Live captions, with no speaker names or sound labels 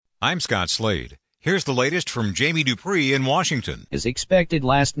I'm Scott Slade. Here's the latest from Jamie Dupree in Washington. As expected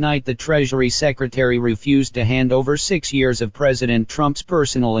last night, the Treasury Secretary refused to hand over 6 years of President Trump's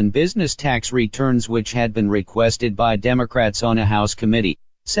personal and business tax returns, which had been requested by Democrats on a House committee.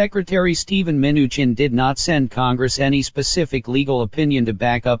 Secretary Steven Mnuchin did not send Congress any specific legal opinion to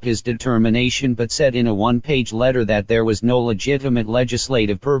back up his determination, but said in a one-page letter that there was no legitimate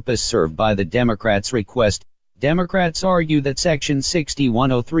legislative purpose served by the Democrats' request. Democrats argue that Section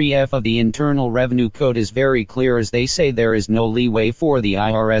 6103F of the Internal Revenue Code is very clear, as they say there is no leeway for the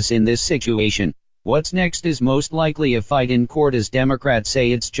IRS in this situation. What's next is most likely a fight in court, as Democrats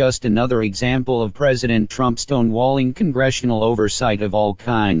say it's just another example of President Trump stonewalling congressional oversight of all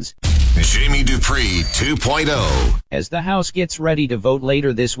kinds. Jamie Dupree 2.0. As the House gets ready to vote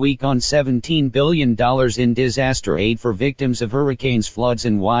later this week on $17 billion in disaster aid for victims of hurricanes, floods,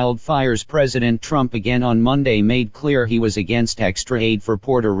 and wildfires, President Trump again on Monday made clear he was against extra aid for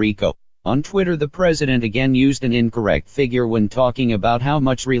Puerto Rico. On Twitter, the president again used an incorrect figure when talking about how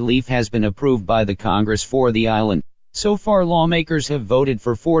much relief has been approved by the Congress for the island. So far, lawmakers have voted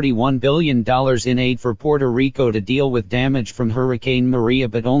for $41 billion in aid for Puerto Rico to deal with damage from Hurricane Maria,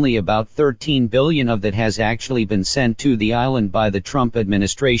 but only about $13 billion of that has actually been sent to the island by the Trump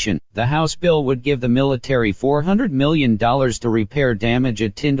administration. The House bill would give the military $400 million to repair damage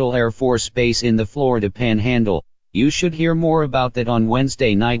at Tyndall Air Force Base in the Florida Panhandle. You should hear more about that on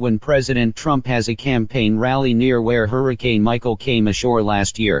Wednesday night when President Trump has a campaign rally near where Hurricane Michael came ashore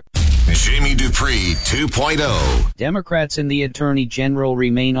last year. Jamie Dupree 2.0. Democrats and the Attorney General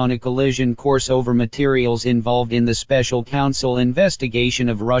remain on a collision course over materials involved in the special counsel investigation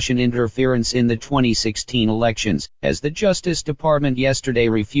of Russian interference in the 2016 elections, as the Justice Department yesterday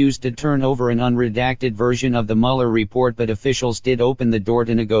refused to turn over an unredacted version of the Mueller report, but officials did open the door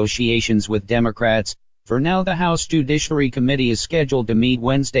to negotiations with Democrats. For now, the House Judiciary Committee is scheduled to meet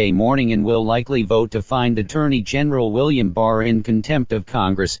Wednesday morning and will likely vote to find Attorney General William Barr in contempt of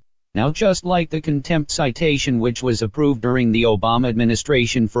Congress. Now, just like the contempt citation which was approved during the Obama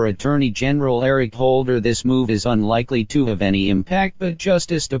administration for Attorney General Eric Holder, this move is unlikely to have any impact, but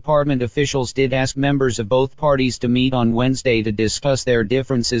Justice Department officials did ask members of both parties to meet on Wednesday to discuss their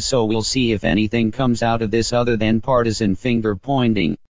differences, so we'll see if anything comes out of this other than partisan finger-pointing.